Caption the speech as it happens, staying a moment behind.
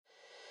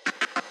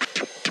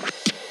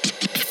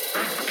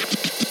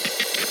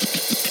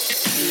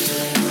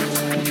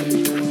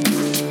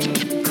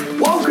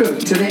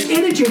to the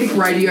Energetic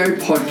Radio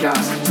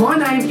podcast. My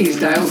name is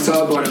Dale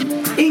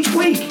Sidebottom. Each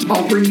week,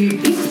 I'll bring you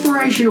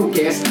inspirational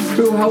guests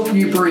who will help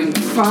you bring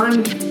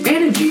fun,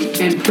 energy,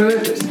 and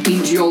purpose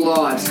into your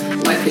lives.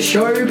 Let the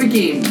show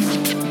begin.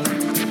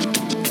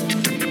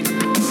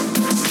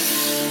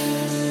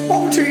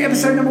 Welcome to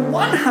episode number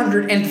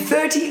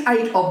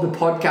 138 of the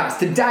podcast.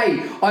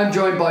 Today, I'm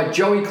joined by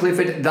Joey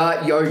Clifford,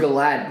 the Yoga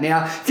Lad.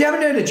 Now, if you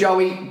haven't heard of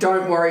Joey,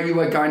 don't worry, you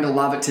are going to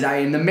love it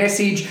today. And the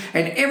message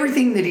and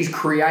everything that he's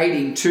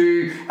creating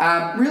to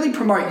really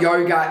promote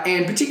yoga,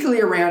 and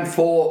particularly around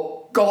for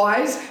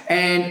guys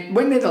and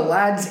when they're the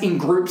lads in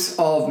groups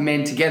of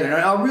men together. And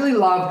I really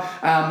love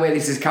where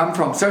this has come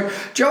from. So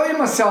Joey and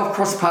myself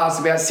crossed paths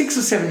about 6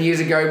 or 7 years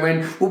ago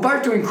when we're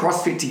both doing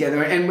CrossFit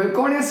together, and we've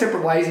gone our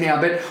separate ways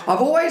now, but I've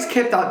always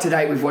kept up to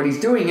date with what he's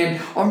doing,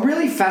 and I'm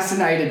really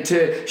fascinated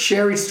to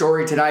share his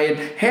story today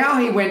and how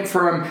he went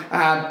from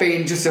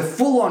being just a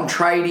full-on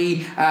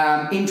tradie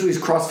into his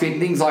CrossFit and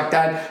things like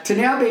that to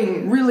now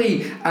being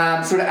really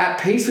sort of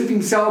at peace with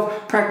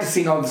himself,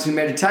 practicing obviously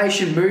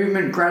meditation,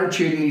 movement,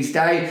 gratitude in his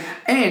day,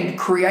 and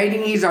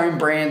creating his own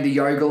brand, the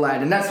Yoga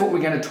Lad. And that's what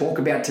we're going to talk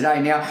about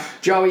today. Now,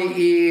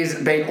 Joey is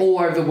been all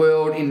over the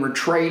world in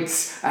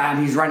retreats,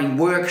 he's running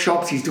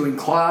workshops, he's doing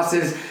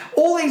classes,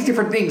 all these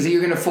different things that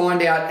you're going to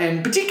find out,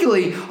 and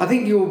particularly I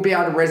think you'll be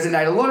able to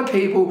resonate a lot of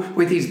people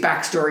with his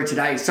backstory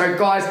today. So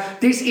guys,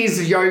 this is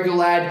the Yoga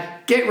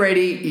Lad. Get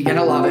ready, you're going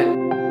to love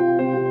it.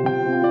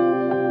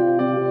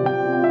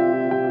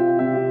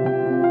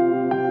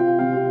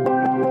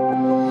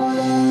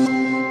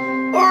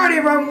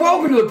 Everyone,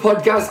 welcome to the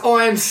podcast.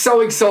 I am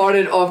so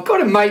excited. I've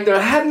got a mate that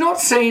I have not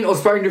seen or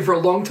spoken to for a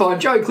long time.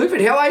 Joe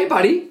Clifford, how are you,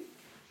 buddy?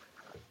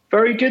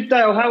 Very good,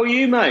 Dale. How are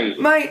you, mate?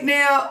 Mate,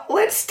 now,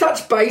 let's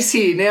touch base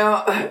here.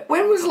 Now,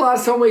 when was the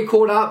last time we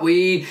caught up?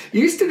 We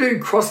used to do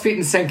CrossFit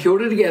in St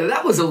Kilda together.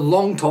 That was a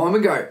long time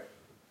ago.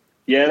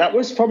 Yeah, that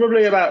was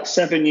probably about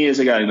 7 years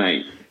ago,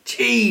 mate.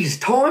 Jeez,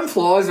 time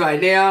flies,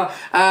 mate. Now,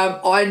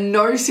 I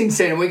know since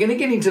then, and we're going to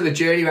get into the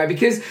journey, mate,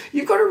 because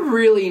you've got a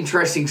really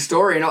interesting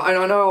story, and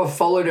I know I've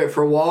followed it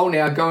for a while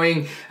now,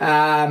 going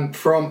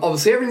from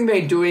obviously everything you've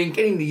been doing,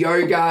 getting the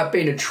yoga,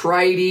 being a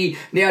tradie,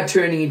 now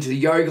turning into the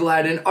Yoga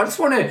Lad, and I just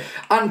want to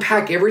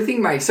unpack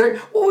everything, mate. So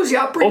what was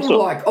your upbringing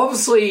like?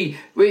 Obviously,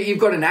 you've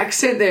got an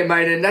accent there,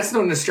 mate, and that's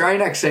not an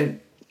Australian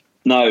accent.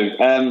 No.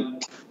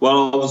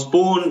 Well, I was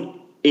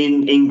born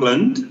in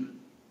England.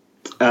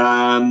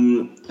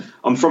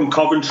 I'm from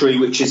Coventry,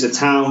 which is a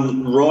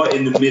town right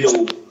in the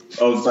middle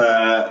of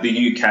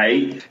the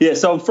UK. Yeah,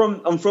 so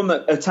I'm from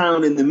a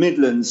town in the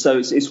Midlands, so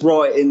it's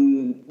right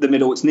in the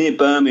middle. It's near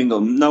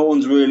Birmingham. No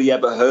one's really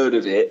ever heard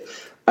of it,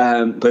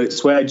 but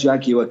it's where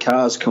Jaguar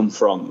cars come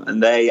from,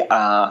 and they're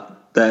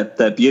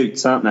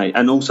beauts, aren't they?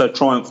 And also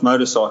Triumph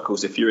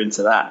motorcycles, if you're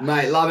into that.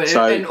 Mate, love it.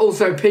 So, and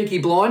also Peaky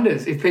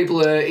Blinders, if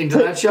people are into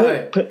that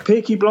show.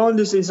 Peaky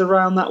Blinders is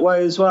around that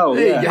way as well.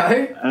 There you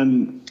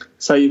go.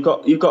 So you've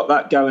got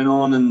that going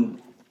on,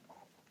 and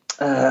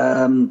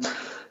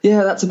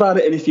that's about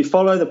it. And if you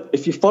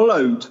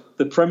followed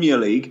the Premier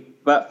League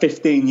about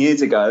 15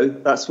 years ago,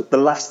 that's the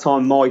last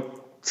time my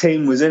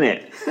team was in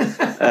it.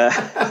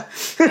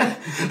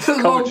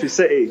 Coventry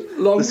City,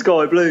 the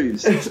Sky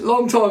Blues.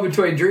 Long time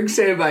between drinks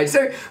there, mate.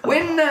 So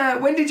when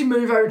did you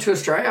move over to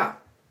Australia?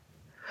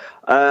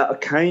 I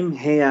came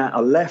here.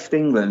 I left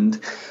England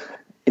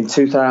in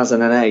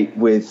 2008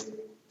 with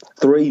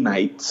 3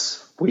 mates.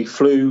 We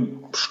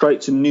flew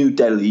straight to New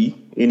Delhi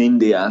in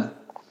India,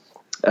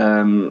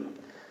 and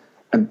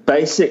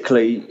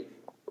basically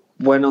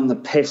went on the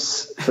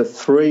piss for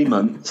 3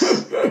 months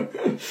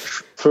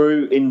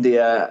through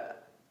India,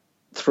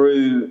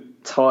 through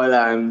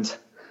Thailand,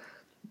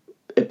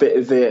 a bit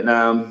of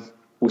Vietnam.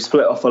 We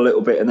split off a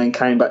little bit and then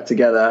came back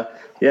together.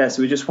 Yeah,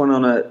 so we just went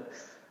on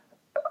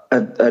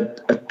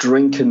a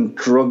drink and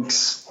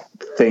drugs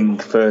thing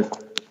for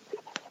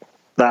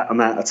that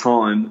amount of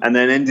time, and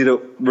then ended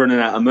up running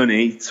out of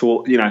money.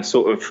 So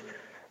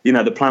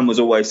the plan was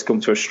always to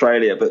come to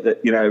Australia, but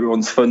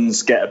everyone's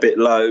funds get a bit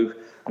low,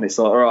 and it's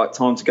like, all right,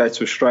 time to go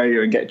to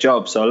Australia and get a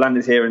job. So I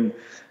landed here in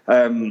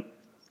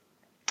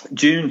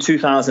June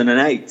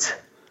 2008.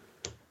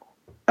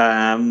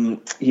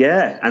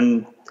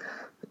 And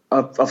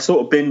I've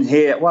sort of been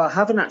here. Well, I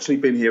haven't actually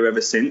been here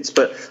ever since,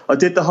 but I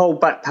did the whole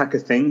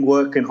backpacker thing,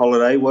 working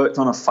holiday, worked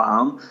on a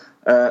farm.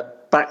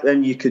 Back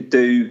then you could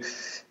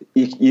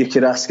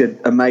ask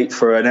a mate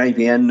for an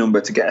ABN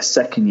number to get a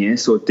second year,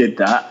 so I did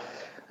that.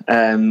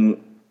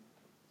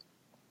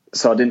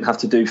 So I didn't have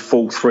to do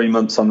full 3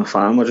 months on the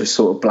farm. I just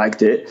sort of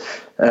blagged it.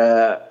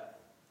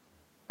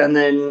 And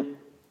then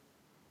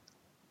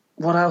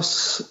what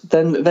else?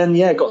 Then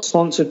got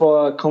sponsored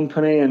by a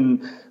company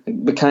and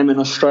became an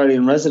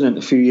Australian resident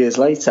a few years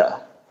later.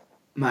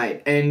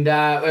 Mate, and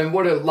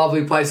what a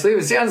lovely place to live.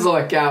 It sounds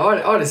like I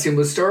had a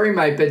similar story,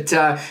 mate, but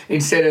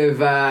instead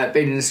of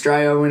being in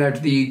Australia, I went over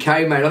to the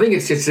UK, mate. I think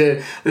it's just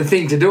the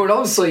thing to do. And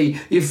obviously,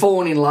 you've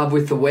fallen in love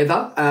with the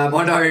weather.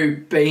 I know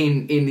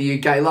being in the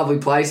UK, lovely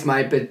place,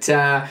 mate, but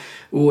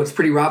it's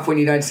pretty rough when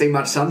you don't see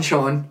much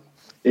sunshine.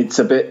 it's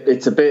a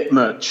bit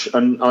much.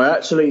 And I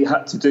actually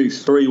had to do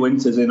 3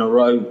 winters in a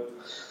row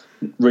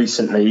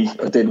recently.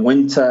 I did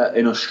winter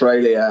in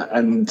Australia,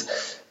 and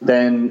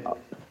then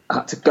I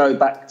had to go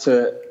back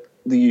to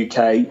the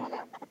UK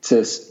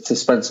to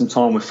spend some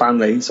time with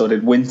family. So I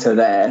did winter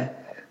there,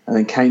 and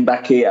then came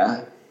back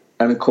here,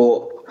 and I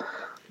caught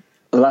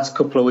the last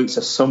couple of weeks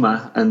of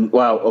summer, and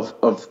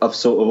of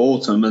sort of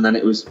autumn, and then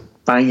it was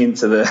bang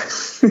into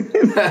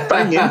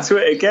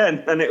it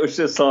again, and it was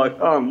just like,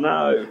 oh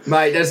no,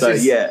 mate. That's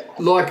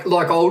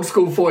like old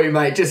school for you,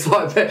 mate. Just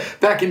like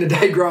back in the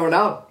day growing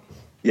up.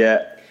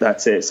 Yeah,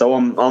 that's it. So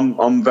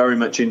I'm very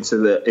much into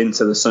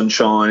the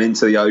sunshine,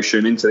 into the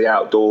ocean, into the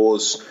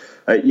outdoors.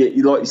 Like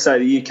you say,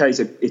 the UK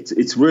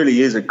it really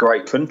is a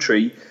great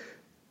country.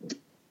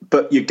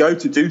 But you go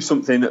to do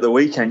something at the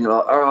weekend, you're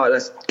like, all right,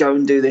 let's go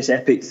and do this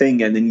epic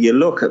thing. And then you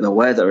look at the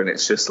weather and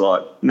it's just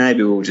like,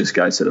 maybe we'll just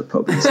go to the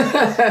pub.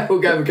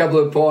 We'll go have a couple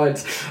of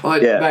pints. I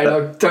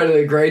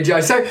totally agree,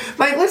 Joe. So,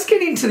 mate, let's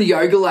get into the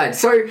yoga, lad.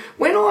 So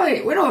when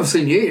I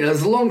obviously knew you, it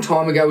was a long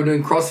time ago, we were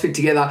doing CrossFit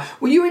together.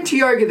 Were you into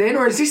yoga then,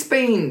 or has this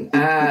been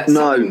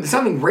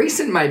something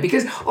recent, mate?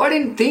 Because I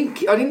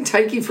didn't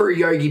take you for a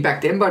yogi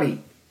back then,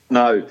 buddy.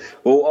 No.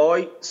 Well,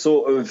 I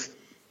sort of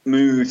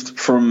moved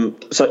from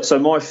so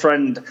my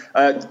friend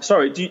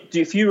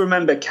if you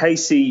remember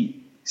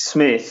Casey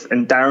Smith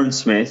and Darren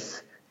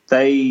Smith,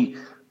 they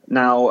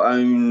now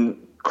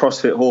own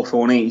CrossFit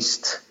Hawthorne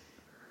East,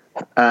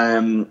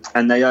 and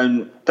they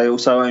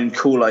also own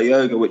Kula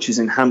Yoga, which is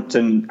in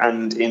Hampton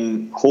and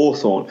in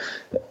Hawthorne.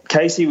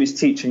 Casey was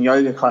teaching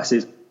yoga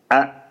classes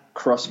at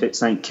CrossFit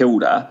St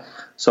Kilda,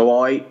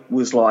 so I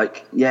was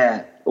like,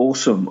 yeah,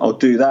 awesome, I'll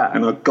do that,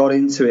 and I got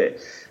into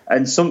it.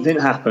 And something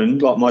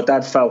happened, like my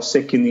dad fell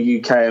sick in the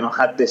UK, and I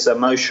had this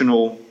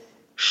emotional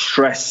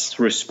stress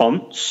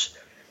response.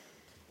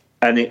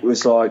 And it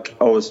was like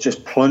I was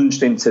just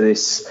plunged into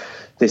this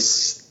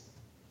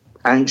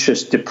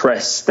anxious,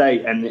 depressed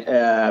state. And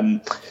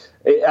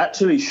it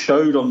actually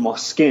showed on my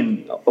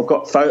skin. I've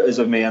got photos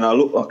of me, and I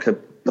look like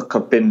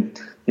I've been,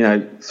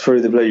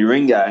 through the bloody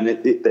ringer.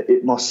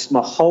 And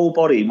my whole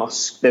body,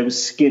 there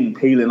was skin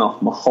peeling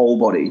off my whole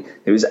body.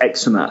 It was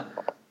eczema.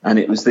 And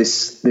it was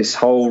this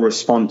whole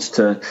response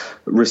to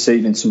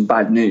receiving some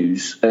bad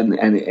news, and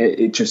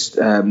it just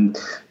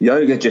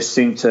yoga just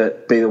seemed to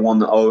be the one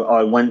that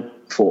I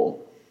went for.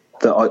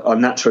 That I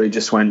naturally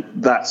just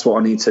went, that's what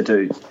I need to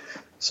do.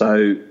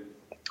 So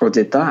I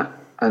did that,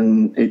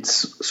 and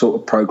it's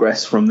sort of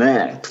progressed from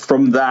there.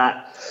 From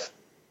that,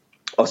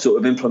 I sort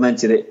of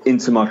implemented it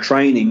into my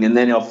training, and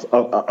then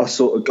I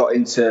sort of got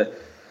into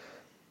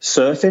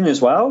surfing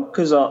as well,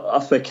 because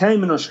I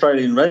became an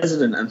Australian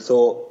resident and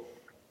thought,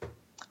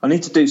 I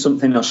need to do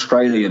something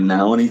Australian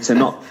now. I need to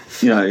not,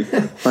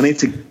 I need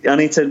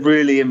to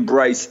really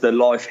embrace the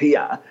life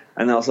here.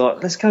 And I was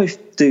like, let's go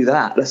do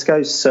that. Let's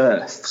go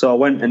surf. So I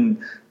went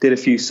and did a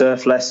few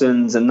surf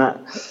lessons, and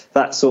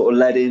that sort of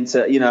led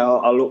into,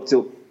 I looked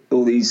at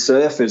all these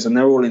surfers, and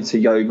they're all into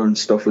yoga and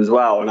stuff as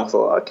well. And I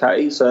thought,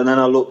 okay. So then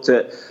I looked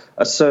at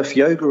a surf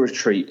yoga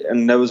retreat,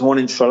 and there was one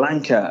in Sri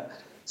Lanka.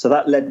 So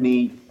that led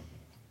me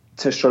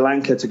to Sri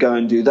Lanka to go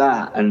and do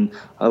that, and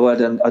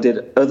I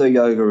did other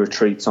yoga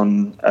retreats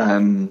on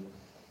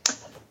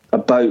a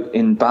boat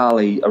in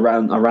Bali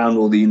around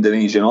all the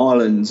Indonesian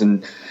islands,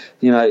 and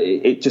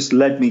it just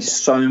led me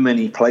so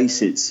many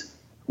places,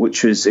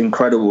 which was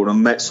incredible. And I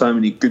met so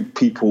many good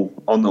people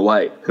on the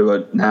way who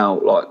are now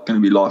like going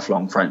to be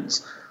lifelong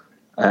friends.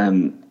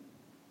 So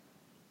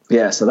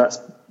that's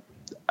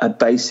a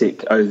basic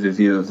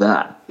overview of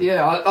that.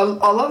 Yeah,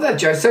 I love that,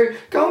 Joe. So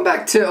going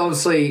back to,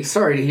 obviously,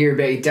 sorry to hear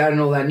about your dad and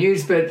all that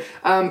news, but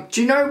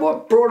do you know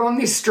what brought on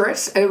this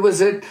stress? Was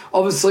it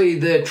obviously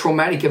the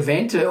traumatic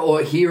event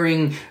or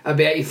hearing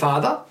about your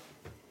father?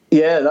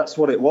 Yeah, that's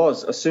what it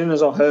was. As soon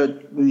as I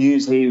heard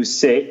news he was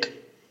sick,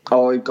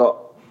 I got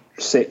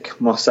sick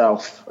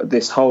myself.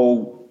 This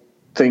whole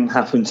thing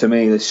happened to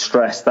me, this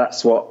stress,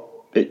 that's what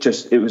it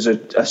was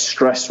a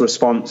stress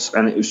response,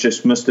 and it was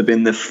just must have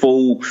been the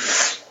full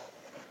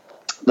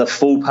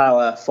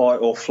power fight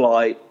or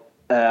flight,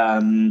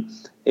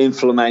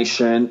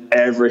 inflammation,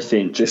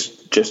 everything,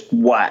 just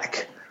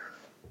whack.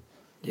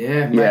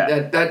 Yeah,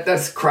 mate,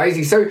 that's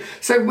crazy. So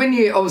when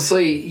you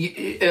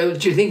obviously, do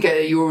you think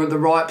you were at the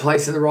right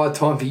place at the right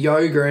time for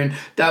yoga, and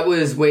that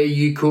was where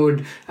you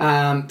could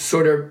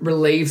sort of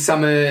relieve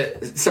some of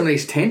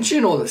this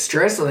tension or the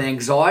stress or the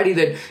anxiety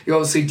that you're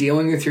obviously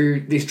dealing with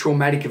through this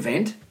traumatic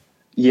event?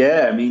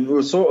 Yeah, I mean, we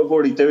were sort of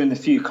already doing a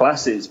few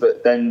classes,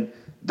 but then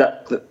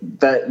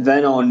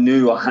then I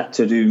knew I had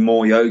to do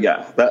more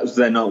yoga. That was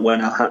then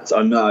when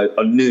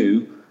I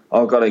knew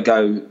I've got to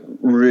go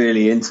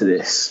really into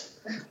this.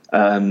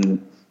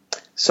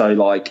 So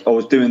like I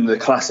was doing the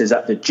classes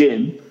at the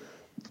gym,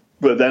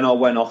 but then I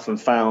went off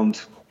and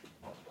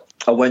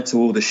I went to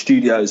all the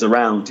studios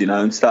around,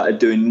 and started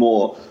doing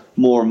more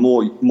and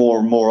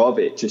more of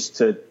it.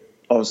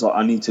 I was like,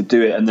 I need to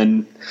do it. And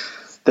then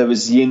there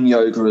was yin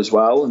yoga as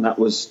well, and that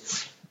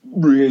was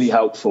really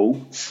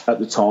helpful at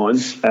the time.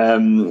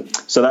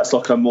 So that's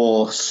like a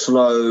more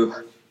slow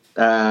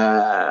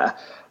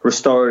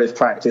restorative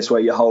practice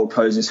where you hold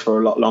poses for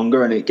a lot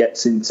longer, and it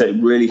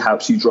really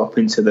helps you drop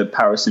into the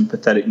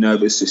parasympathetic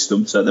nervous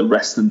system, so the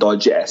rest and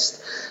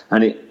digest.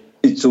 And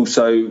it's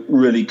also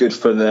really good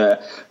for the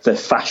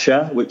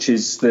fascia, which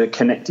is the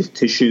connective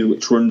tissue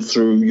which runs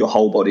through your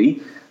whole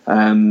body,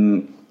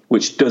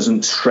 which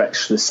doesn't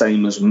stretch the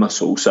same as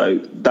muscle. So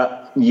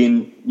that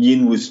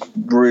yin was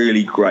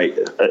really great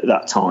at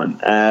that time.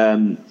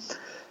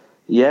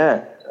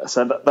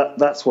 So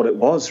that's what it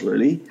was,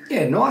 really.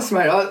 Yeah, nice,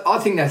 mate. I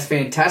think that's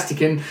fantastic.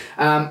 And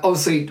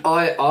obviously,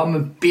 I'm a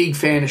big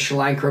fan of Sri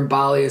Lanka and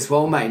Bali as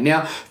well, mate.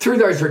 Now, through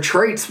those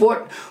retreats,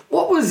 what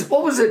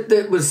was it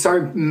that was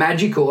so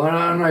magical? And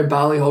I know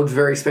Bali holds a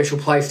very special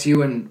place to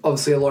you and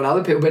obviously a lot of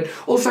other people, but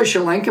also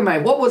Sri Lanka,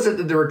 mate. What was it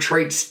that the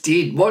retreats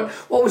did? What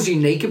was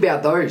unique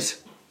about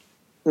those?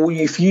 Well,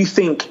 if you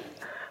think,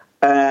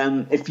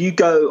 if you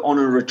go on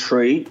a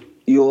retreat,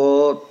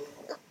 you're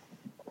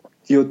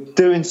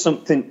doing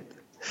something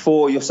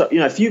for yourself.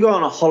 If you go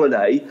on a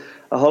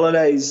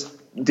holiday's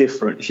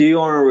different. If you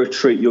go on a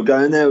retreat, you're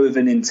going there with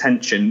an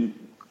intention,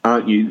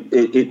 aren't you?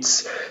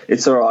 It's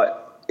all right.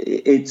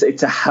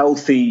 It's a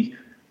healthy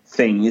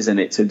thing, isn't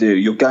it, to do?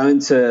 You're going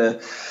to,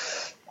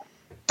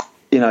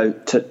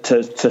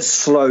 to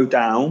slow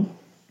down.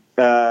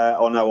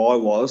 I know I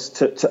was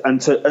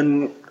and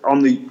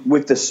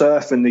with the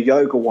surf and the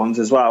yoga ones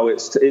as well.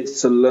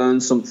 It's to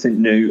learn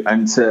something new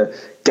and to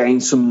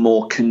gain some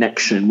more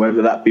connection,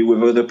 whether that be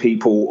with other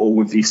people or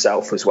with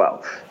yourself as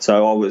well.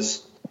 So I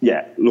was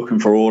looking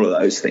for all of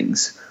those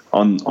things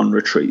on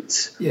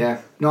retreats.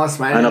 Yeah, nice,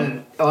 mate.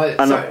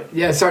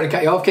 Sorry to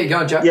cut you off. Keep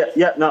going, Joe. I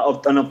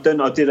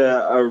did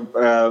a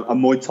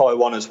Muay Thai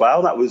one as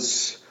well. That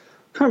was,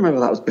 I can't remember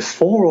if that was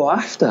before or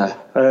after.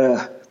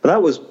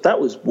 But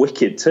that was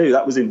wicked too.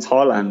 That was in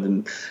Thailand,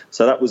 and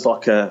so that was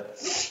like a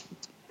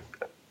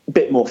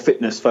bit more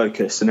fitness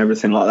focused and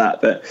everything like that.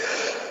 But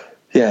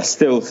yeah,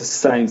 still the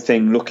same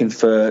thing. Looking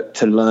to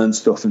learn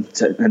stuff and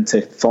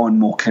to find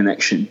more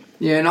connection.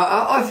 Yeah, and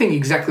I think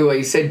exactly what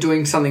you said,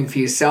 doing something for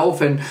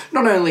yourself, and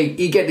not only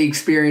you get the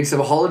experience of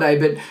a holiday,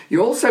 but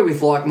you're also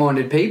with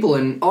like-minded people.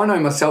 And I know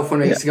myself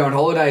when I used to go on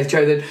holidays,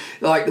 Joe, that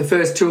like the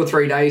first 2 or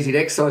 3 days you'd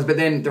exercise, but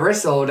then the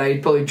rest of the holiday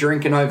you'd probably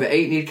drink and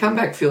overeat, and you'd come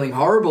back feeling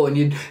horrible and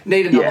you'd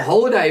need another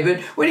holiday.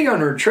 But when you go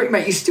on a retreat,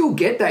 mate, you still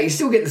get that. You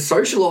still get the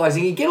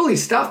socialising, you get all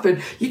this stuff, but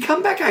you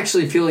come back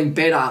actually feeling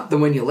better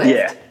than when you left.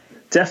 Yeah,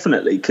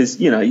 definitely, because,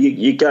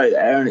 you go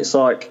there and it's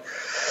like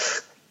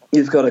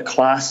you've got a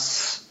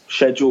class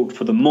scheduled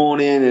for the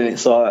morning, and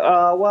it's like,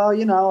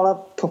 I'll have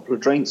a couple of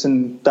drinks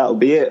and that'll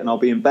be it, and I'll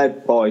be in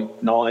bed by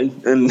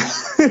 9. And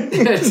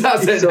it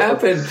doesn't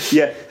happen.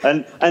 Yeah,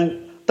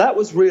 and that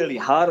was really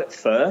hard at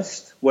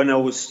first when I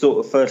was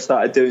sort of first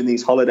started doing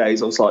these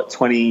holidays. I was like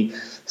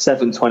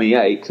 27,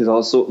 28, because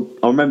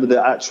I remember the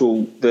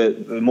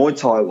Muay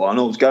Thai one.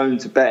 I was going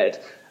to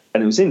bed,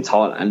 and it was in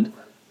Thailand,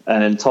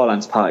 and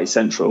Thailand's party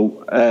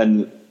central,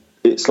 and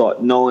it's like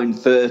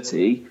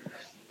 9:30.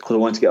 Because I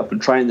wanted to get up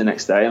and train the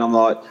next day, and I'm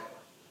like,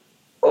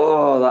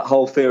 that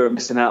whole fear of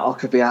missing out. I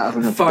could be out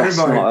having the best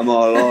night of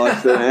my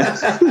life.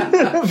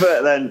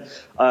 But then,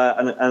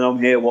 and I'm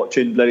here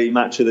watching bloody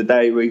Match of the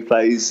Day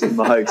replays in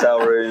my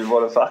hotel room.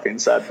 What a fucking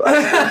sad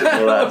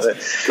bastard.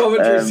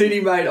 Coventry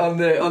City, mate, on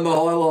the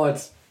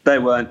highlights. They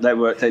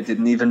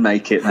didn't even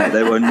make it, mate.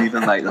 They wouldn't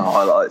even make the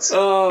highlights.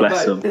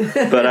 Bless them.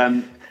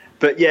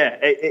 But yeah,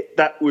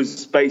 that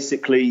was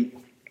basically.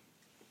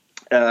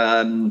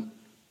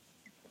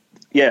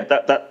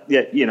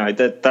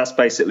 That's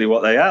basically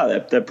what they are.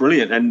 They're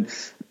brilliant, and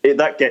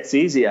that gets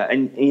easier.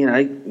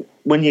 And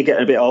when you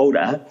get a bit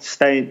older,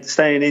 staying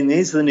in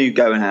is the new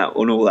going out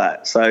and all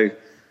that. So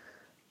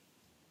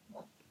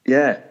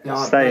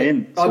stay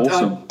in. It's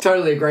awesome. I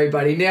totally agree,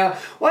 buddy. Now,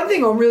 one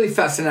thing I'm really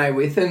fascinated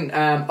with, and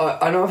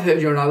I know I've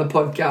heard you on other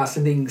podcasts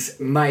and things,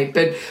 mate,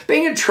 but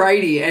being a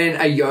tradie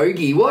and a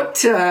yogi,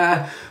 what's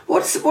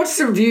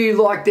the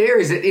view like there?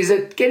 Is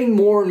it getting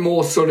more and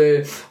more sort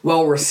of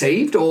well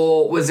received,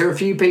 or was there a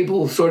few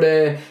people sort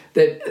of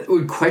that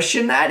would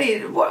question that?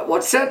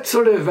 What's that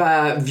sort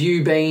of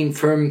view been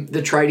from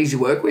the tradies you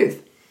work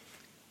with?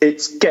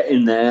 It's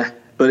getting there,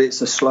 but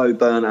it's a slow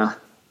burner.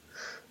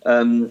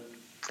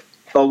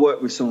 I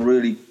work with some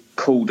really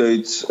cool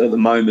dudes at the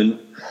moment,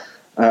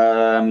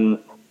 and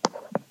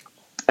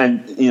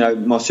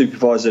my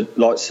supervisor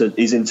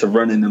he's into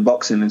running and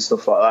boxing and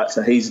stuff like that.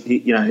 So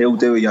he'll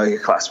do a yoga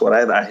class,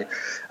 whatever.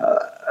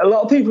 A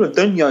lot of people have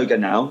done yoga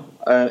now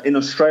in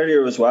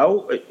Australia as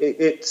well.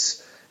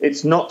 It's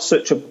not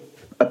such a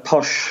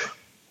posh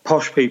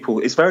people.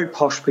 It's very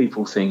posh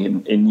people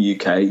thing in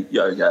UK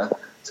yoga.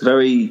 It's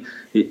very,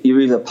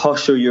 you're either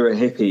posh or you're a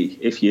hippie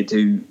if you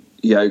do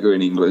yoga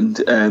in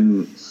England.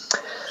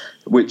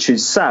 Which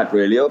is sad,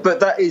 really.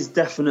 But that is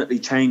definitely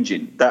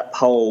changing. That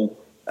whole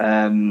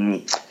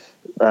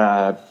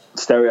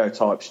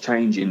stereotype's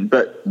changing.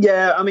 But,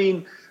 yeah, I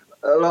mean,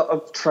 a lot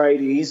of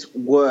tradies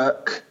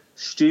work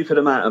stupid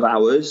amount of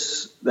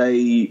hours.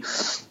 They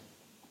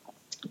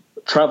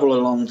travel a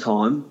long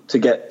time to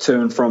get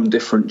to and from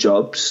different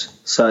jobs.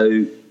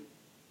 So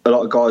a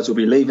lot of guys will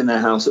be leaving their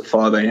house at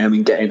 5 a.m.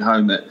 and getting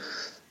home at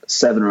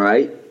 7 or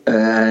 8,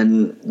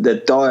 and their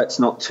diet's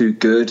not too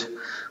good.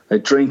 They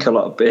drink a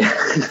lot of beer.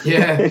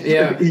 Yeah.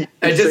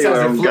 It just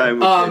has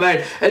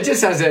it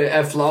just has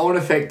a flow-on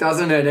effect,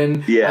 doesn't it?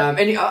 And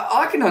and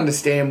I can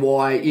understand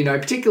why,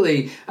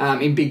 particularly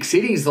in big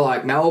cities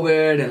like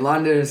Melbourne and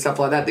London and stuff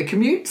like that, the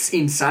commute's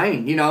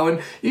insane, and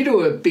you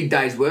do a big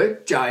day's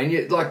work, Joe, and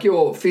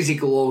you're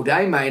physical all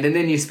day, mate, and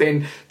then you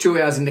spend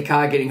 2 hours in the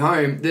car getting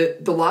home.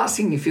 The last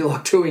thing you feel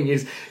like doing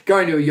is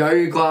going to a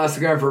yoga class or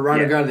going for a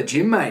run or going to the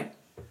gym, mate.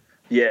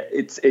 Yeah,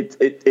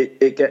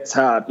 it gets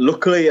hard.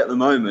 Luckily, at the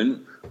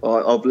moment,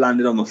 I've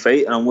landed on my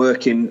feet and I'm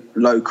working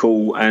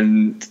local,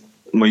 and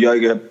my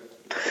yoga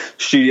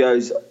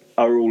studios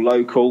are all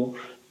local,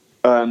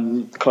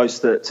 close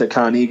to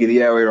Carnegie,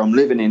 the area I'm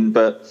living in.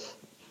 But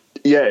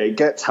yeah, it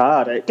gets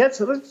hard. It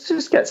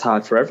just gets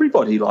hard for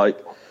everybody.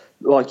 Like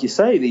you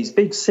say, these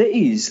big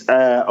cities.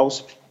 I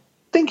was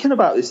thinking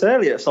about this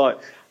earlier. It's like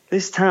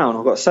this town.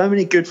 I've got so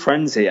many good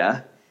friends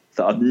here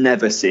that I'd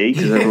never see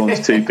because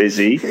everyone's too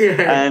busy,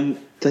 and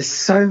there's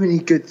so many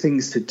good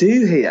things to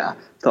do here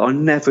that I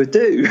never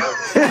do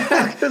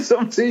because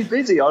I'm too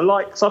busy.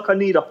 It's like I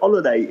need a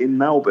holiday in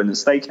Melbourne, a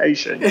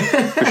staycation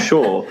for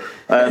sure.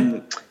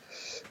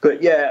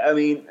 But yeah, I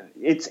mean,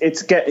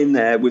 it's getting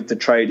there with the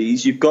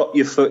tradies. You've got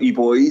your footy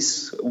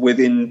boys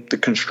within the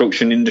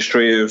construction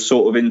industry who are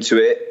sort of into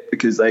it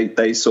because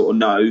they sort of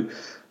know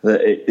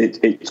that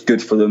it's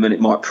good for them and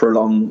it might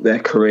prolong their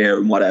career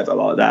and whatever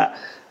like that.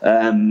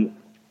 And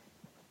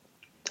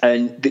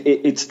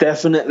it's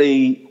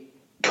definitely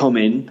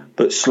coming,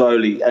 but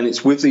slowly, and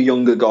it's with the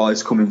younger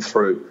guys coming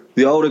through.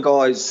 The older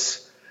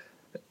guys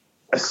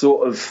are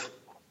sort of,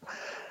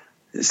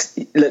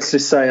 let's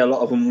just say, a lot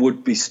of them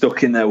would be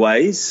stuck in their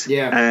ways,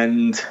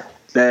 and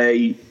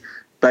they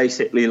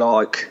basically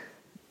like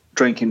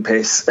drinking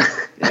piss,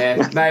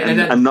 mate,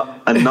 and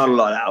not a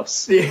lot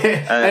else.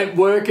 And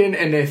working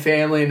and their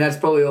family, and that's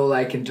probably all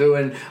they can do.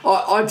 And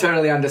I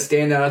totally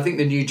understand that. I think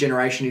the new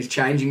generation is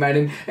changing,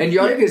 mate, and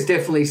yoga is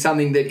definitely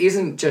something that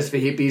isn't just for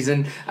hippies,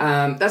 and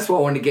that's why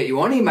I wanted to get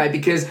you on here, mate,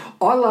 because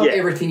I love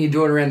everything you're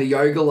doing around the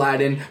yoga, lad,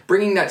 and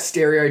bringing that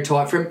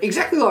stereotype from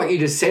exactly like you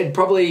just said,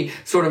 probably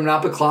sort of an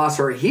upper class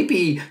or a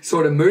hippie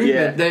sort of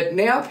movement that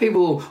now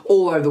people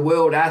all over the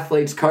world,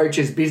 athletes,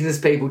 coaches, business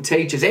people,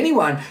 teachers,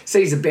 anyone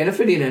sees a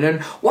benefit in it. And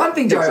one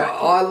thing, Joe,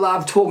 I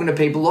love talking to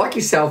people like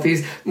yourself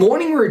is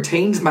morning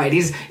routines, mate.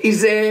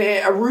 Is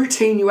there a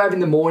routine you have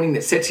in the morning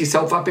that sets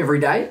yourself up every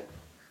day?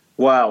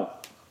 Well,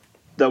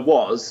 there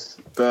was,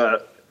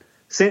 but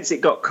since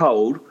it got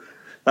cold,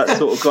 that's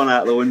sort of gone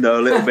out the window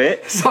a little bit.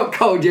 It's not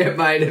cold yet,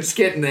 mate. It's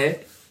getting there.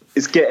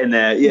 It's getting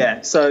there,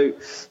 yeah. So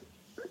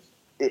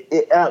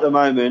at the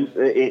moment,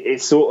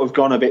 it's sort of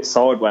gone a bit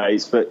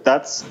sideways, but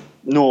that's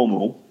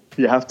normal.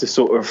 You have to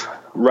sort of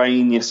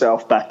rein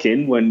yourself back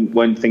in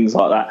when things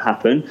like that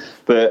happen.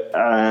 But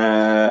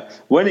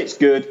when it's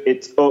good,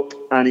 it's up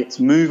and it's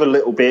move a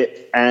little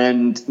bit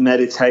and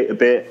meditate a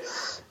bit.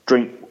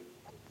 Drink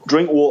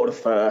water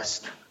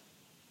first.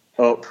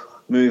 Up,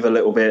 move a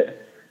little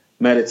bit,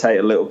 meditate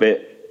a little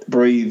bit,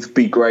 breathe,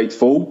 be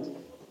grateful,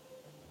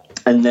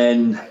 and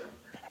then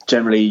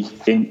generally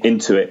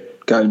into it.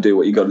 Go and do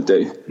what you got to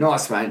do.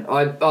 Nice, mate.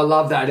 I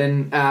love that.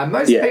 And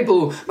most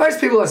people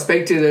I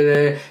speak to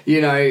that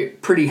are,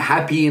 pretty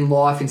happy in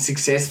life and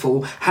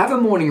successful have a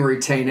morning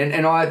routine,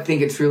 and I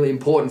think it's really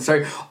important.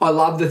 So I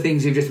love the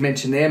things you've just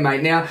mentioned there,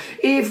 mate. Now,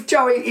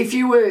 if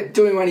you were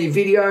doing one of your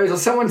videos or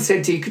someone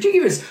said to you, could you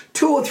give us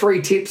 2 or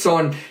 3 tips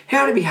on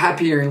how to be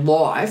happier in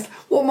life,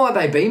 what might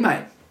they be,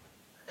 mate?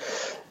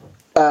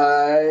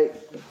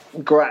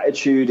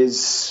 Gratitude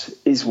is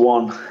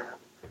one.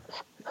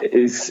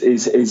 You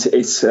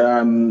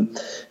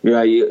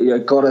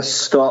gotta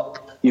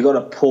stop, you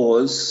gotta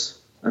pause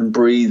and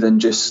breathe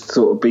and just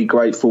sort of be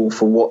grateful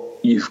for what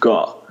you've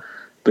got,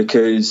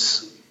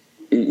 because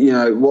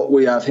what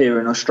we have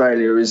here in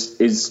Australia is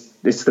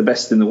it's the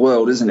best in the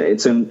world, isn't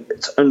it? It's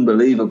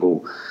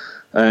unbelievable.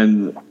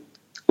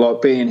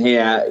 Like being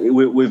here,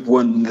 we've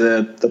won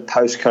the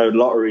postcode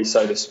lottery,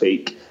 so to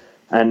speak,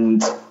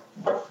 and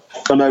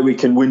I know we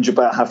can whinge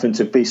about having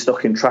to be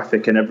stuck in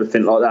traffic and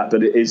everything like that,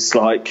 but it is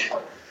like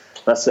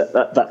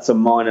that's a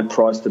minor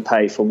price to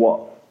pay for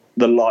what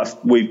the life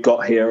we've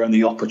got here and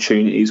the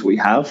opportunities we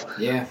have.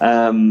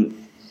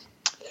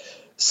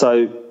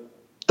 So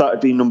that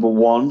would be number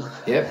one.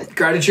 Yeah,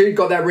 gratitude.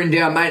 Got that written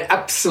down, mate.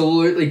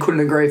 Absolutely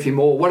couldn't agree with you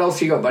more. What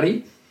else you got,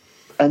 buddy?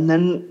 And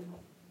then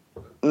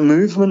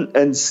movement,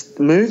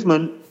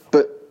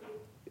 but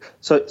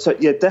so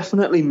yeah,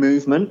 definitely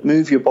movement.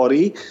 Move your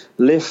body,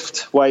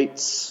 lift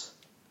weights,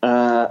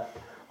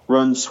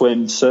 run,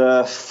 swim,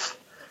 surf.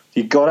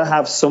 You got to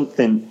have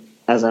something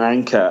as an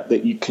anchor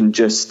that you can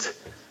just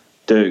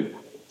do.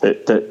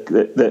 That's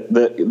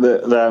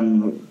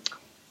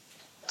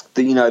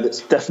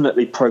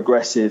definitely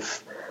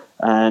progressive,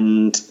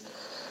 and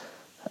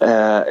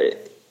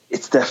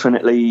it's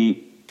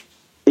definitely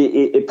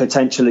it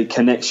potentially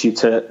connects you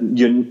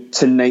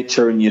to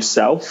nature and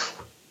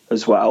yourself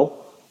as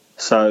well.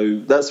 So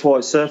that's why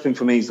surfing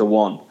for me is the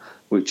one.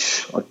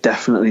 which I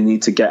definitely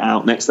need to get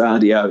out next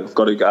RDO. I've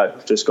got to go.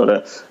 I've just got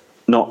to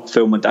not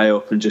fill my day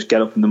up and just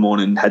get up in the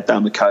morning and head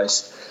down the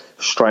coast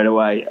straight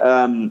away.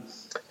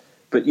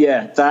 But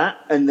yeah, that,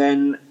 and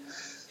then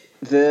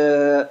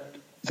the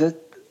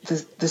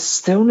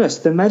stillness,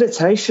 the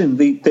meditation,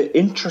 the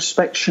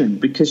introspection,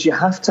 because you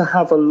have to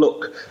have a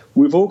look.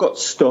 We've all got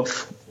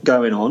stuff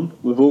going on.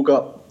 We've all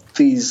got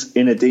these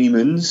inner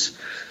demons,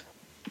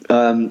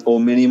 or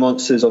mini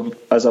monsters,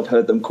 as I've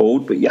heard them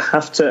called, but you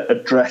have to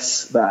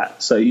address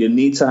that. So you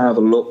need to have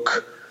a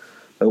look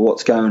at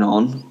what's going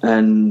on,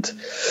 and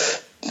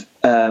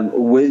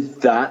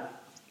with that,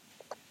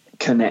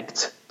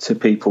 connect to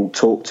people,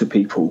 talk to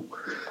people,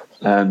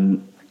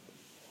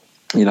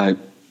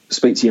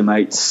 speak to your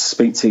mates,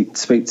 speak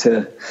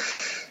to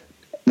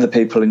the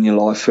people in your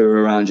life who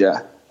are around you.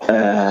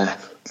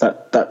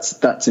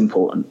 That's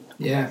important.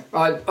 Yeah,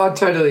 I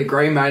totally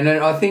agree, mate.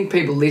 And I think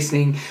people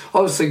listening,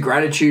 obviously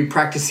gratitude,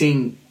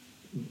 practicing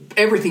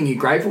everything you're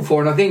grateful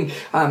for. And I think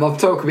I've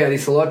talked about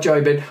this a lot,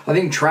 Joe, but I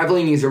think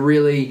travelling is a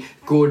really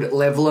good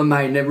leveler,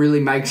 mate, and it really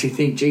makes you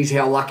think, geez,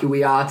 how lucky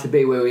we are to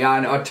be where we are.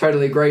 And I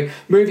totally agree.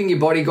 Moving your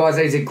body, guys,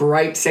 that is a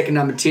great second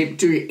number tip.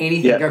 Do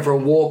anything, Go for a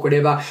walk,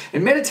 whatever.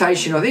 And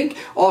meditation, I think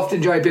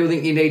often, Joe, people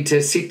think you need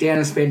to sit down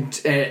and spend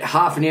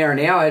half an hour, an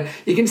hour.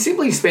 You can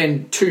simply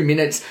spend 2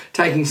 minutes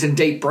taking some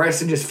deep breaths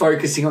and just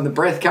focusing on the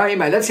breath, can't you,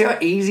 mate? That's how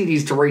easy it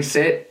is to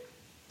reset.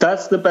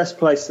 That's the best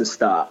place to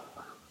start.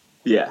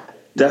 Yeah.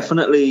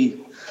 Definitely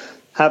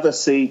have a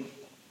seat,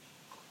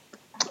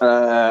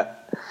 try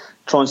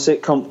and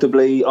sit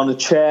comfortably on a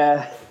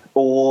chair,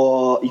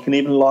 or you can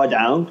even lie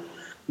down,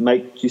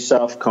 make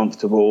yourself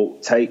comfortable,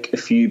 take a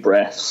few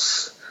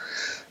breaths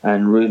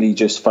and really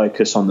just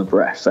focus on the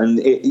breath. And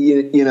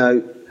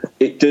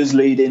it does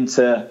lead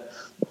into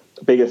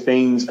bigger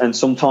things, and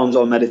sometimes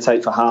I'll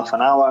meditate for half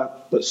an hour,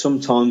 but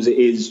sometimes it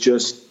is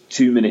just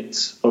 2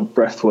 minutes of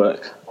breath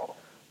work.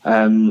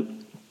 And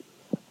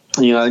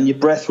your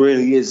breath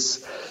really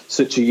is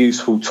such a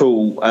useful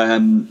tool.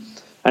 And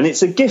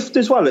it's a gift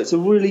as well. It's a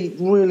really,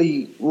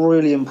 really,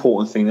 really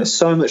important thing. There's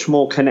so much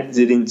more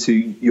connected into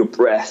your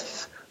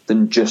breath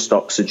than just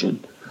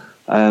oxygen,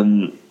 i.e.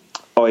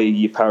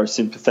 your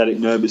parasympathetic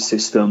nervous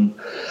system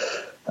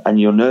and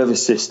your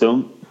nervous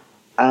system.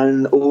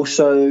 And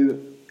also,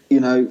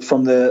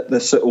 from the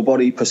subtle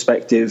body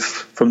perspective,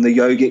 from the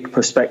yogic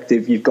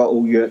perspective, you've got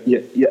all your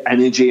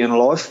energy and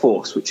life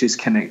force, which is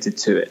connected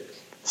to it.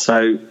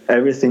 So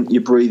everything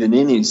you're breathing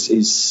in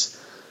is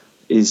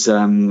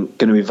going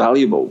to be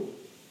valuable.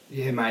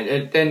 Yeah,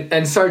 mate,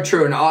 and so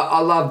true. And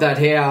I love that,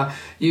 how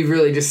you've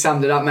really just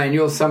summed it up, man.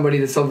 You're somebody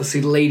that's obviously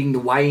leading the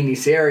way in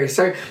this area.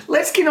 So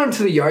let's get on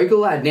to the Yoga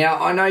Lad.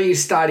 Now, I know you're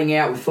starting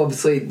out with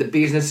obviously the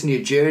business and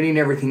your journey and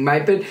everything,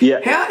 mate, but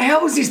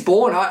how was this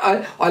born?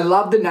 I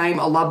love the name.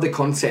 I love the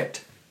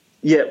concept.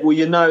 Yeah, well,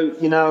 you know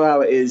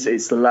how it is.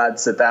 It's the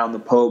lads are down the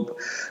pub,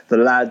 the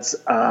lads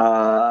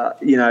are,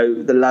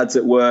 the lads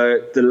at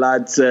work, the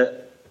lads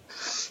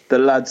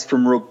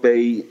from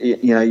rugby,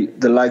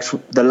 the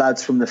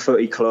lads from the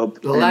footy club.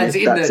 The lads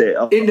in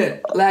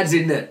it. Lads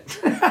in it.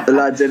 The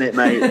lads in it,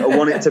 mate. I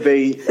want it to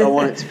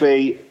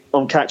be.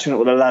 I'm catching up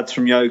with the lads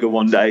from yoga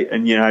one day,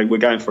 and we're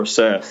going for a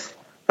surf.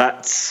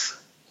 That's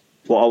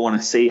what I want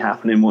to see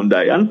happening one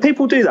day. And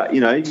people do that.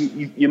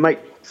 You make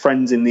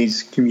friends in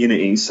these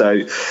communities,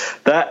 so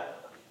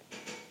that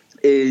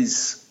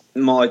is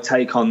my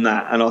take on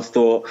that. And I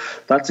thought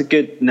that's a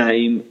good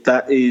name.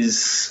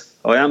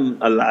 I am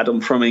a lad,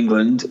 I'm from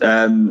England,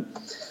 and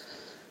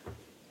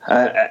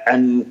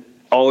I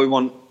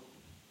want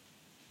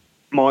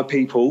my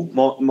people,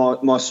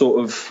 my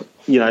sort of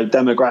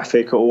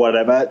demographic or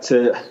whatever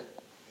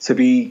to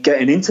be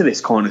getting into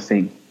this kind of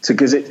thing,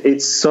 because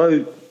it's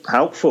so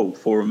helpful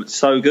for them. It's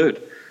so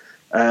good.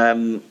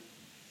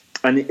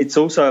 And it's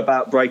also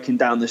about breaking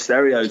down the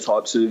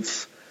stereotypes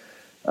of,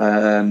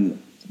 the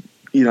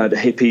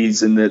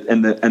hippies and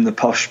the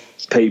posh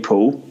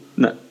people.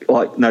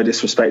 No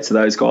disrespect to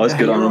those guys.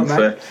 Good on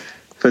them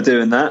for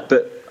doing that.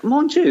 But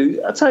mind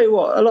you, I tell you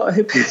what, a lot of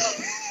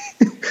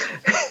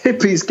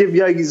hippies give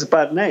yogis a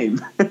bad name.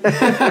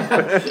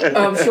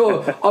 I'm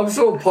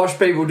sure posh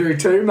people do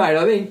too, mate.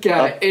 I think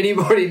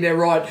anybody in their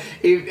right,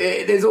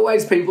 there's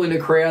always people in the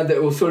crowd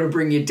that will sort of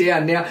bring you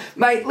down. Now,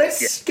 mate,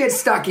 let's get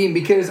stuck in,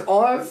 because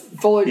I've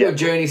followed your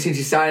journey since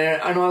you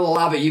started, and I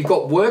love it. You've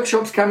got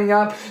workshops coming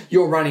up,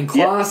 you're running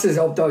classes,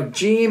 Opto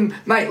Gym.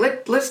 Mate,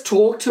 let's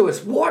talk to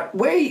us. Where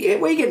are you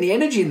getting the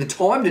energy and the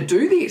time to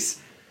do this?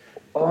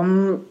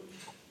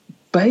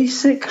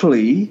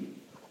 Basically,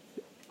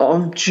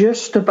 I'm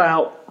just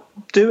about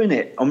doing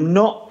it. I'm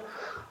not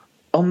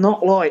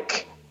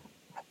like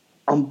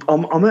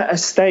I'm at a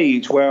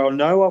stage where I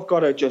know I've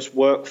got to just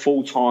work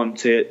full time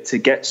to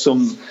get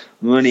some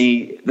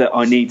money that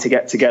I need to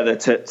get together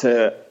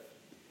to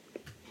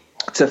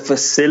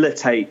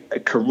facilitate a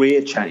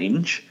career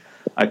change.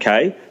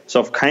 Okay,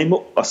 so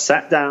I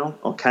sat down,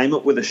 I came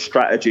up with a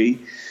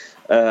strategy,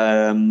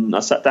 I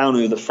sat down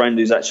with a friend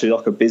who's actually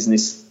like a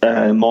business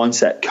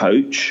mindset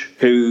coach,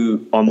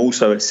 who I'm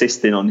also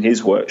assisting on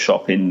his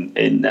workshop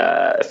in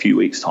a few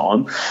weeks'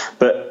 time.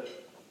 But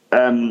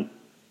I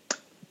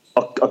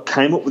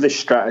came up with this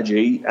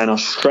strategy and I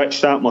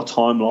stretched out my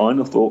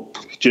timeline. I thought,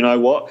 do you know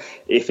what?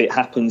 If it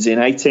happens in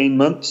 18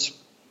 months,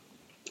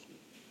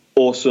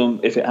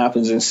 awesome. If it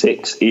happens in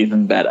 6,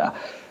 even better.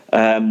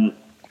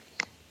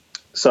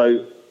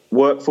 So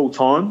work full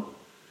time,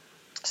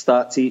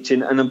 start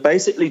teaching, and I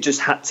basically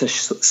just had to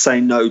say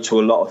no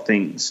to a lot of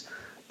things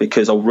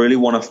because I really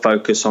want to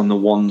focus on the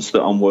ones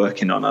that I'm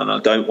working on, and I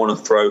don't want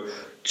to throw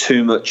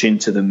too much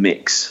into the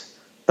mix.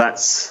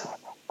 That's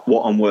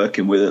what I'm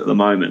working with at the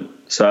moment.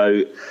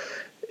 So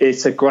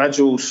it's a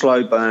gradual,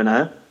 slow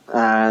burner,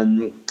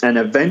 and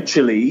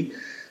eventually,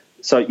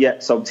 so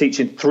I'm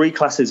teaching 3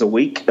 classes a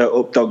week at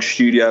Updog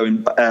Studio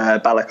in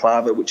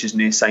Balaclava, which is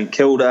near St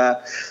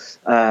Kilda,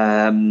 2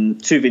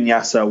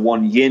 Vinyasa,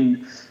 1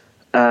 Yin,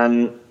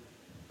 and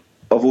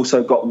I've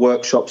also got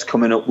workshops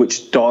coming up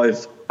which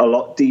dive a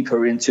lot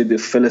deeper into the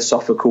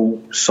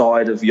philosophical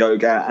side of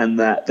yoga and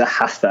the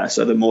hatha,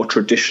 so the more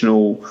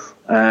traditional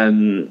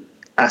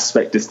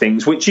aspect of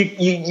things, which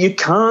you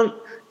can't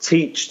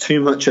teach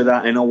too much of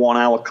that in a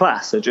 1-hour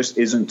class. There just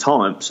isn't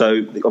time. So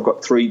I've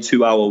got 3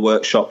 2-hour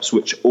workshops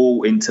which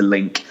all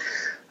interlink.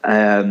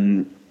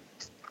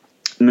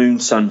 Moon,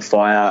 sun,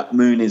 fire.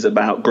 Moon is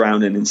about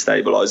grounding and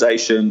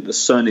stabilization. The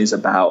sun is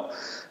about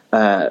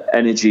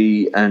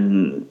energy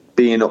and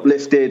being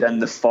uplifted,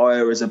 and the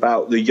fire is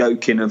about the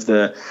yoking of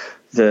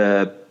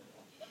the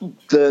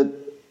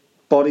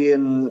body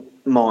and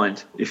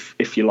mind,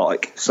 if you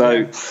like.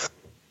 So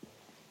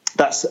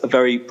that's a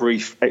very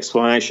brief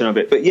explanation of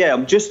it. But yeah,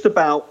 I'm just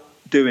about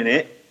doing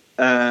it.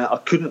 I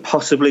couldn't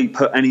possibly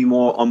put any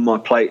more on my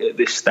plate at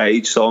this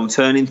stage, so I'm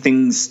turning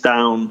things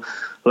down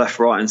left,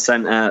 right and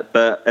centre.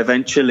 But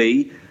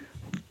eventually,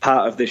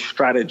 part of this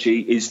strategy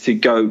is to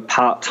go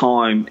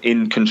part-time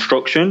in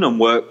construction and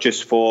work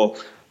just for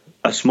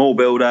a small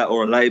builder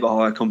or a labour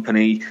hire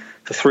company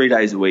for 3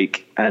 days a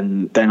week,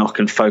 and then I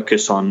can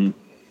focus on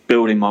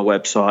building my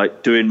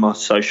website, doing my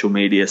social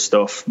media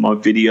stuff, my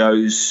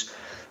videos,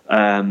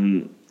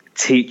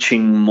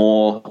 teaching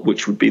more,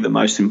 which would be the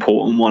most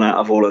important one out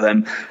of all of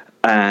them,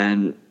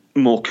 and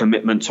more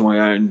commitment to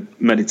my own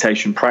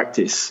meditation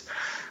practice.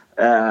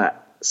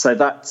 So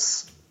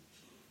that's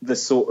the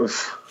sort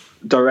of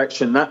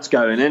direction that's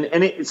going,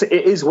 and it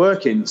is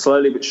working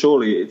slowly but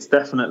surely. It's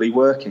definitely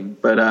working,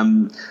 but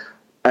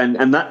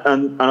and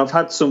I've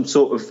had some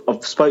sort of,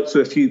 I've spoke to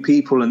a few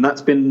people, and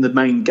that's been the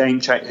main game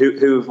change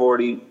who have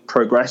already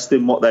progressed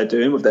in what they're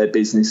doing with their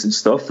business and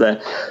stuff.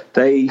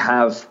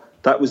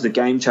 That was the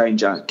game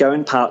changer,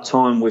 going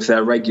part-time with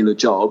their regular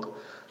job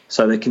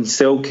so they can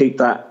still keep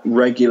that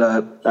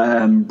regular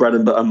bread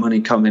and butter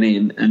money coming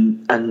in,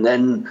 and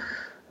then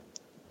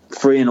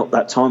freeing up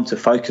that time to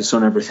focus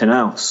on everything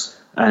else.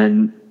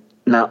 And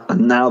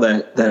now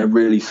they're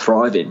really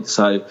thriving.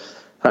 So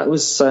that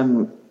was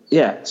so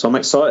I'm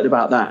excited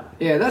about that.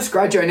 Yeah, that's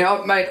great, Joe.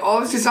 Now, mate, I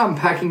was just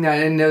unpacking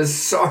that, and there's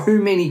so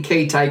many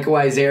key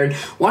takeaways there. And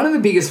one of the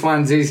biggest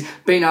ones is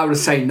being able to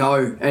say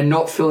no and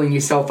not filling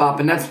yourself up.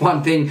 And that's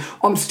one thing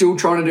I'm still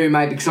trying to do,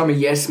 mate, because I'm a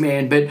yes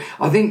man. But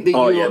I think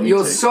that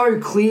you're so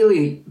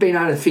clearly being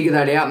able to figure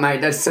that out,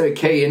 mate. That's so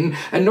key. And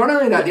not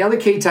only that, the other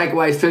key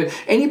takeaways for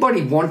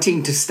anybody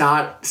wanting to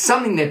start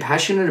something they're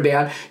passionate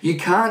about, you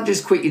can't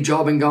just quit your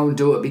job and go and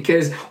do it,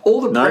 because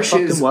all the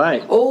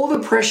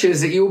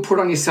pressures that you'll put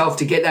on yourself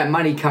to get that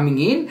money coming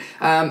in,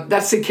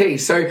 that's the key.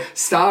 So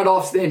start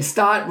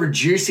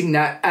reducing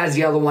that as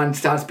the other one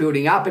starts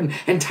building up,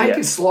 and take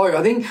it slow.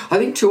 I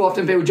think too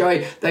often people,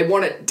 Joey, they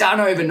want it done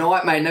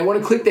overnight, mate, and they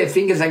want to click their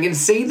fingers. They can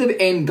see the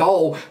end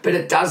goal, but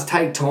it does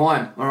take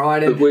time. All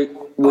right, and we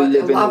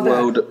live in a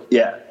world.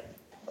 Yeah.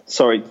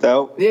 Sorry,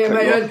 Dale. Yeah,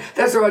 mate,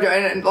 that's all right.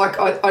 And like,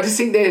 I just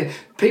think that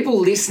people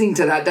listening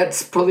to that,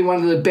 that's probably one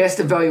of the best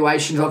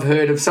evaluations I've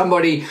heard of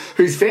somebody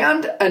who's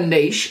found a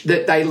niche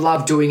that they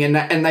love doing,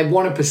 and they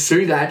want to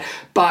pursue that,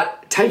 but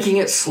taking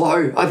it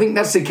slow. I think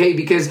that's the key,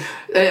 because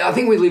I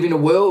think we live in a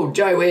world,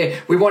 Joe,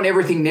 where we want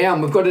everything now,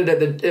 and we've got it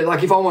at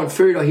like, if I want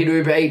food, I hit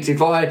Uber Eats.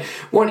 If I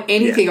want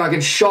anything, I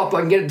can shop.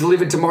 I can get it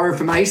delivered tomorrow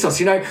from ASOS.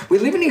 You know, we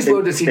live in this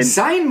world that's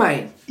insane,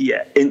 mate.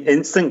 Yeah,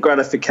 instant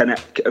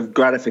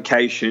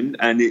gratification,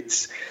 and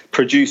it's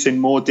producing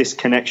more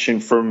disconnection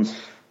from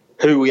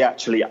who we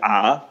actually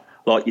are.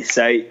 Like you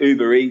say,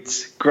 Uber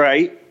Eats,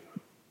 great,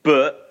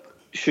 but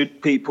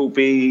should people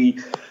be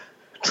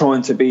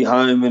trying to be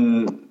home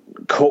and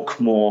cook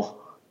more?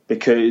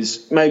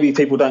 Because maybe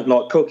people don't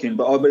like cooking,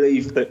 but I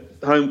believe that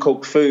home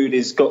cooked food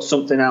has got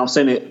something else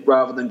in it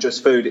rather than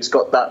just food. It's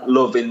got that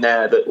love in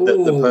there that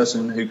the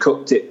person who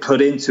cooked it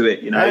put into it.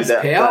 You know,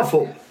 that's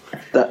powerful.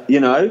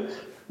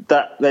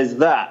 That there's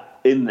that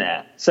in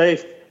there. So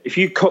if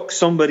you cook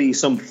somebody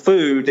some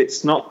food,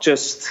 it's not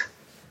just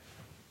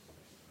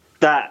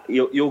that,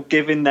 you're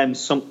giving them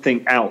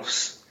something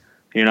else.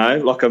 You know,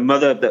 like a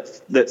mother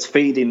that's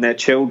feeding their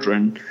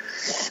children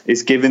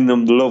is giving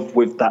them love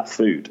with that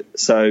food.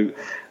 So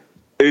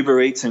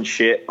Uber Eats and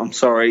shit, I'm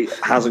sorry,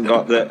 hasn't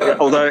got the.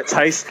 Although it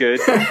tastes good,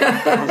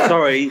 I'm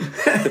sorry.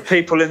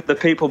 The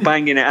people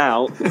banging it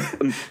out,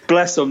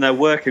 bless them, they're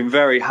working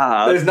very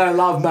hard. There's no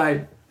love,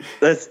 mate.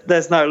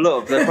 There's no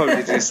love. They're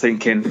probably just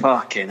thinking,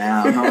 fucking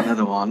hell, not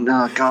another one.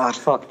 Oh, God,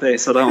 fuck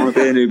this. I don't want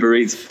to be an Uber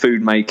Eats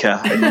food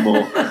maker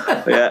anymore.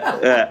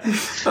 Yeah.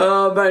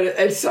 Oh, mate,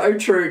 it's so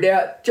true.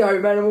 Now, Joe,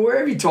 mate, I'm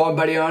aware of your time,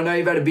 buddy. I know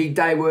you've had a big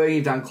day working,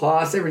 you've done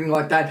class, everything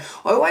like that.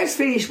 I always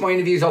finish my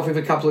interviews off with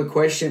a couple of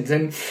questions.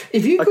 And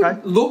if you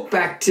could look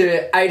back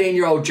to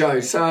 18-year-old Joe,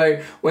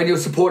 so when you're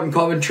supporting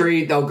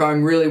Coventry, they were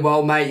going really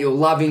well, mate, you're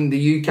loving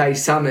the UK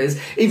summers.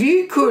 If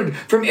you could,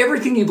 from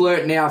everything you've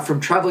learnt now,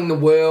 from travelling the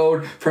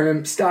world,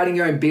 from starting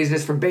your own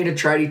business, from being a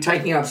tradie,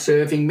 taking up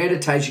surfing,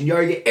 meditation,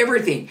 yoga,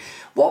 everything,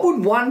 what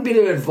would one bit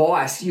of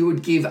advice you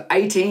would give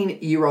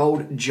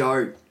 18-year-old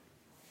Joe?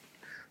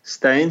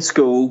 Stay in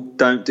school,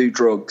 don't do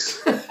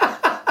drugs. Mate,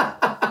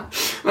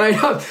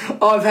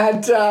 I've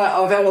had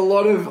a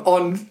lot of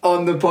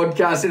on the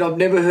podcast and I've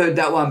never heard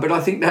that one, but I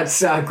think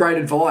that's great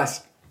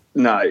advice.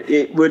 No,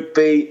 it would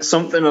be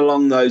something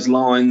along those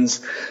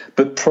lines,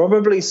 but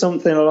probably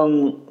something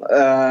along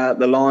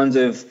the lines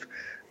of,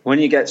 when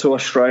you get to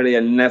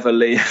Australia, never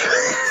leave.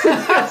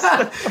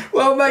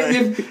 Well,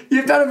 mate,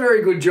 you've done a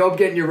very good job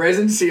getting your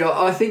residency.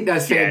 I think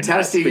that's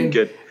fantastic. Yeah, no, it's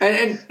been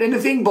good. And the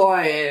thing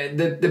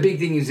the big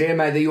thing is there,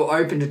 mate, that you're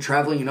open to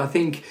travelling. And I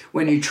think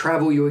when you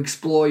travel, you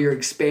explore, you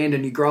expand,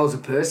 and you grow as a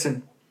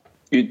person.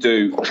 You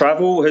do.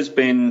 Travel has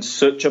been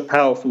such a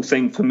powerful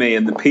thing for me,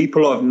 and the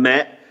people I've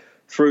met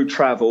through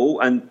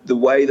travel and the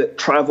way that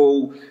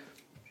travel,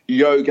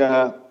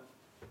 yoga,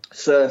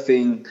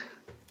 surfing,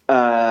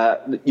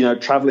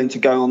 traveling to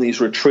go on these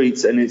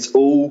retreats, and it's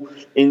all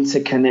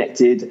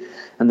interconnected,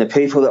 and the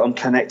people that I'm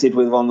connected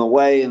with on the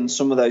way, and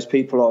some of those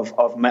people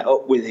I've met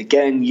up with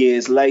again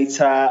years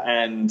later,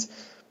 and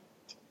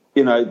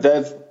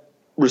they've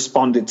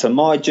responded to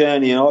my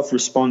journey and I've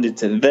responded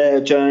to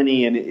their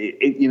journey,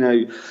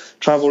 and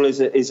travel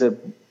is a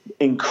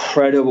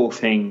incredible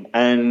thing.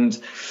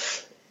 And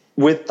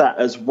with that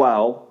as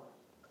well,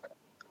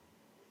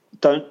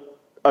 don't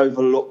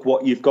overlook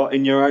what you've got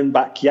in your own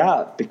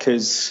backyard,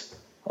 because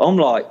I'm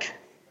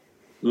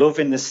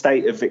loving the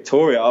state of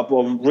Victoria.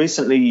 I'm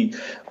recently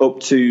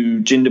up to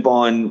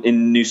Jindabyne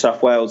in New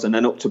South Wales and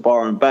then up to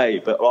Byron Bay,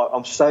 but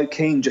I'm so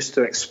keen just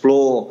to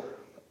explore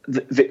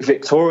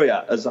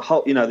Victoria as a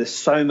whole. There's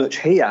so much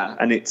here,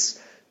 and it's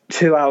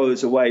 2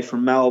 hours away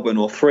from Melbourne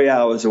or 3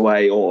 hours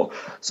away or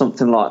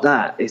something like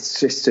that. It's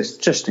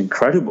just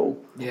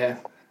incredible. Yeah.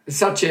 It's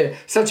such a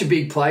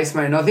big place,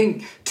 mate. And I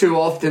think too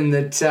often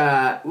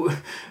that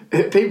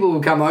people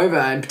will come over,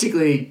 and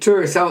particularly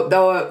tourists,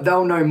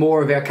 they'll know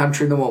more of our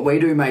country than what we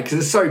do, mate, because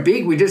it's so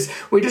big. We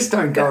just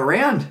don't go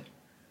around.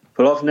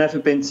 Well, I've never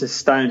been to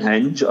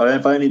Stonehenge.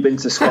 I've only been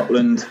to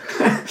Scotland.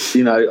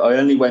 I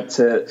only went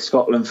to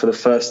Scotland for the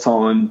first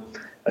time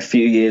a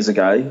few years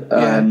ago,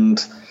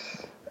 and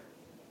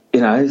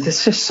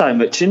there's just so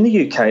much in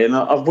the UK, and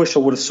I wish I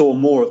would have saw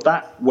more of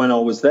that when I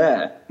was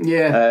there.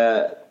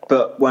 Yeah.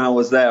 But when I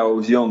was there, I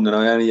was young, and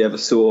I only ever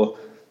saw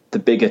the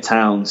bigger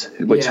towns,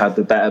 which had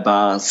the better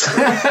bars.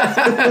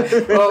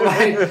 Well,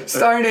 mate,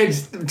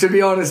 Stonehenge, to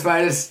be honest,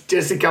 mate, it's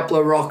just a couple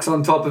of rocks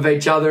on top of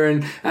each other,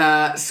 and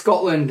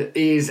Scotland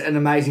is an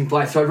amazing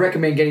place, so I'd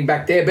recommend getting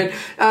back there. But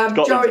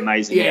Scotland's Joey,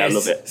 amazing, I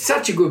love it.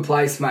 Such a good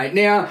place, mate.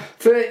 Now,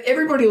 for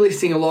everybody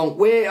listening along,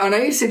 I know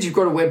you said you've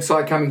got a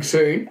website coming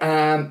soon,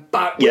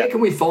 but where can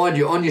we find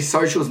you on your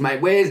socials,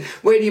 mate? Where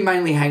do you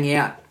mainly hang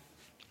out?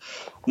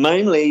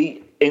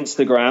 Mainly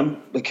Instagram,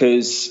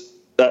 because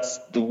that's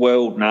the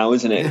world now,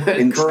 isn't it?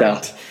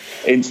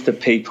 Insta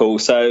people.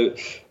 So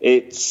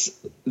it's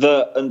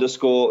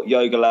the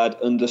yoga lad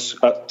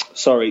Underscore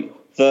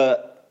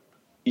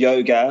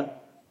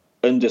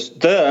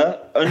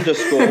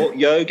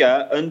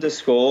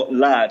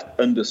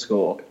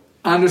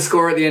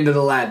at the end of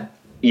the lad.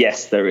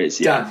 Yes, there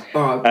is. Yeah. Done.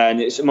 All right.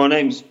 And my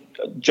name's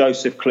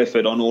Joseph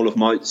Clifford on all of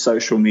my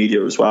social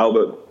media as well,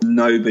 but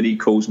nobody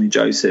calls me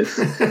Joseph.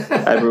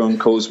 Everyone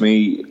calls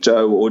me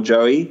Joe or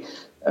Joey.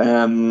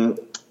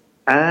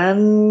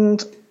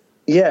 And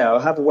yeah,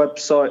 I'll have a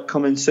website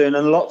coming soon,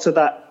 and lots of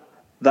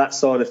that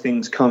side of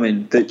things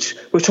coming,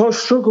 which I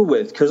struggle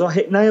with because I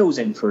hit nails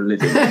in for a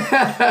living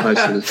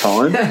most of the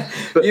time.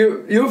 But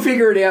you'll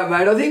figure it out,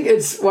 mate. I think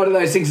it's one of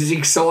those things that's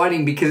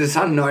exciting because it's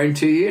unknown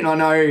to you, and I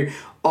know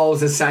I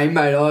was the same,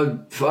 mate. I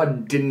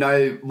didn't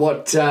know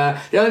what... the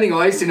only thing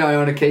I used to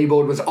know on a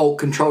keyboard was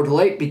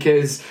Alt-Control-Delete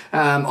because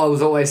I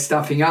was always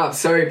stuffing up.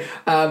 So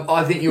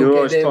I think you'll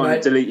get there, mate. You're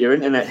always trying to delete your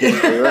internet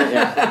history, weren't you?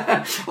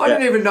 I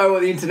didn't even know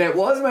what the internet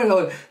was, mate.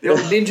 The old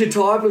ninja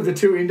type with the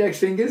two index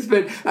fingers.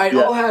 But, mate,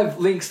 I'll have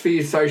links for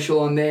your social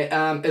on there,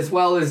 as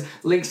well as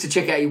links to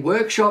check out your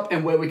workshop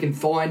and where we can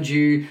find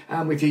you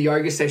with your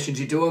yoga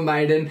sessions you're doing,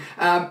 mate. And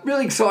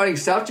really exciting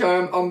stuff,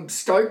 Joe. I'm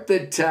stoked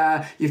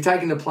that you've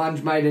taken the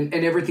plunge, mate,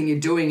 and everything you're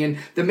doing. And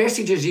the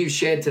messages you've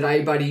shared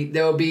today, buddy,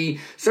 there'll be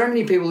so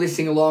many people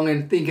listening along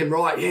and thinking,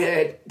 right,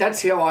 yeah,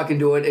 that's how I can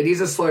do it. It is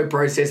a slow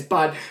process,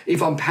 but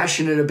if I'm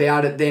passionate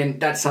about it, then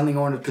that's something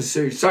I want to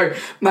pursue. So,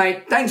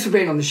 mate, thanks for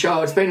being on the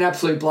show. It's been an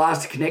absolute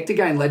blast to connect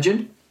again,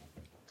 legend.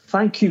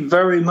 Thank you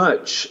very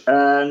much,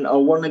 and I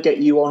want to get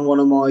you on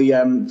one of my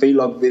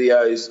vlog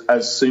videos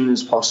as soon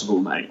as possible,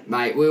 mate.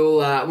 Mate,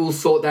 we'll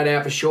sort that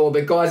out for sure.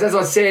 But guys, as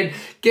I said,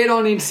 get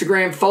on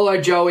Instagram,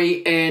 follow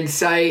Joey, and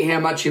say how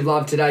much you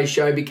love today's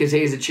show because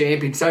he's a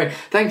champion. So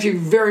thank you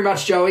very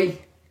much, Joey.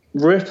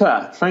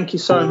 Ripper, thank you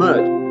so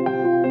much.